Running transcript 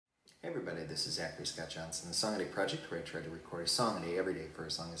Hey everybody, this is Zachary Scot Johnson, the Song a Day Project, where I try to record a song a day every day for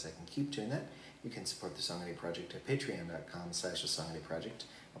as long as I can keep doing that. You can support the Song a Day Project at patreon.com/thesongadayproject.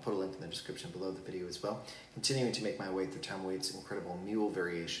 I'll put a link in the description below the video as well. Continuing to make my way through Tom Waits' incredible Mule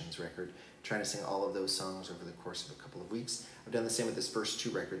Variations record, trying to sing all of those songs over the course of a couple of weeks. I've done the same with his first two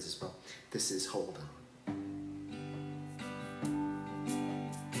records as well. This is Hold On.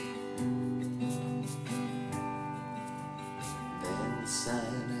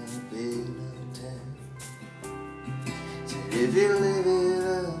 If you live it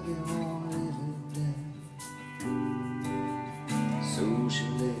up, you won't live it down. So she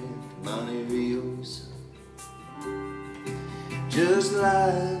left Monte Rio's, just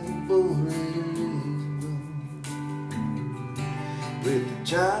like a bullet with the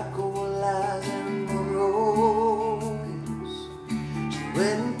charcoal eyes and Monroe's. She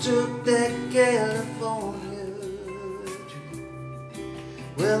went and took that California trip.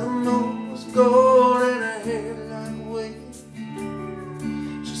 Well, the moon was gold and her hair like wave.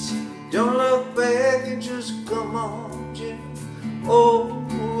 Don't look back and just come on, Jim. Oh,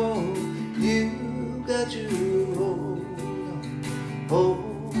 oh, you got your hold on.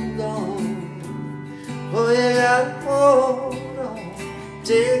 Oh, you got hold on.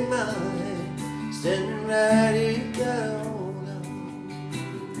 Take my hand, standing right here, you gotta hold on.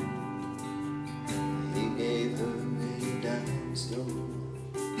 He gave her a diamond stone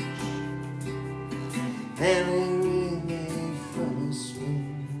and a ring made from a swoon.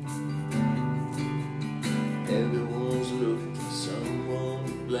 Everyone's looking for someone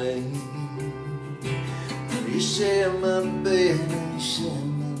to blame. You share my bed and you share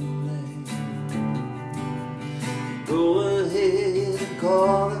my name. Go ahead and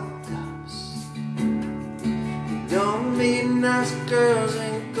call the cops. You don't meet nice girls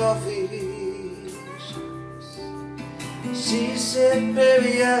in coffee shops. She said,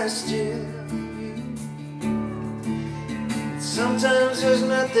 baby, I still love you. Sometimes there's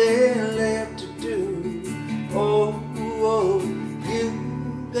nothing left to do. Oh, oh, you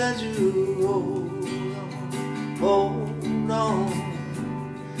got your hold on.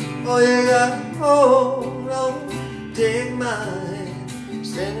 Oh, you got hold on. Take my hand,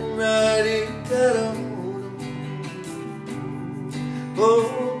 standing right here, gotta hold on.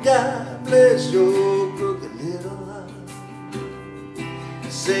 Oh, God bless your crooked little heart.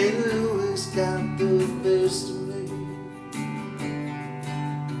 St. Louis got the best of me.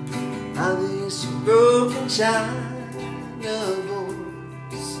 Now this broken China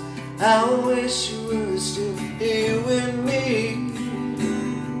voice, I wish you were still here with me.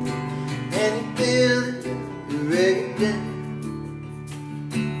 And you build your record down,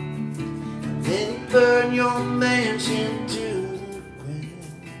 and then you burn your mansion to the ground.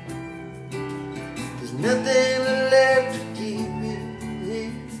 There's nothing left to keep you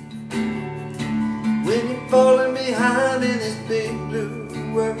here when you're falling behind in this big blue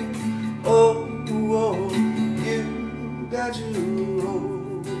world. Oh, oh, you got your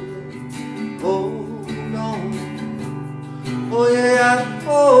hold on. Oh, yeah,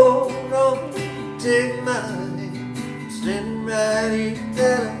 hold on. Take my hand, standing right here,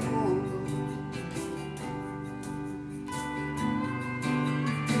 gotta hold on.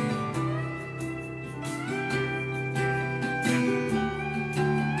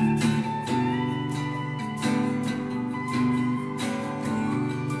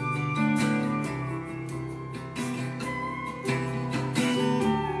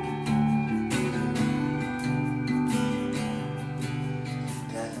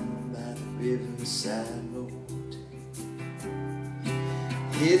 Riverside road,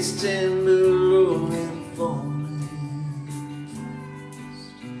 it's tender rolling falling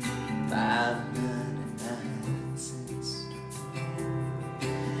fast,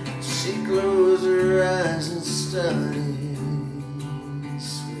 $5.99. She closed her eyes and started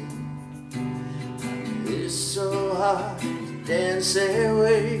sweet. It's so hard to dance that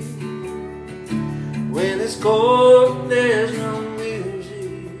way when it's cold and there's no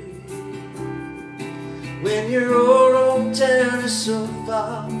when your old town is so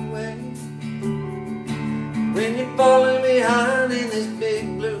far away, when you're falling behind in this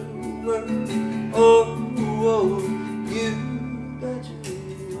big blue world. Oh, oh, you got your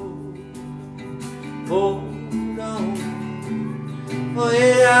hold on. Oh,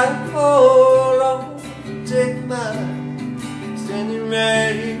 yeah, hold on. Take my standing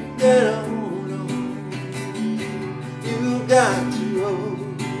right here, gotta hold on. You got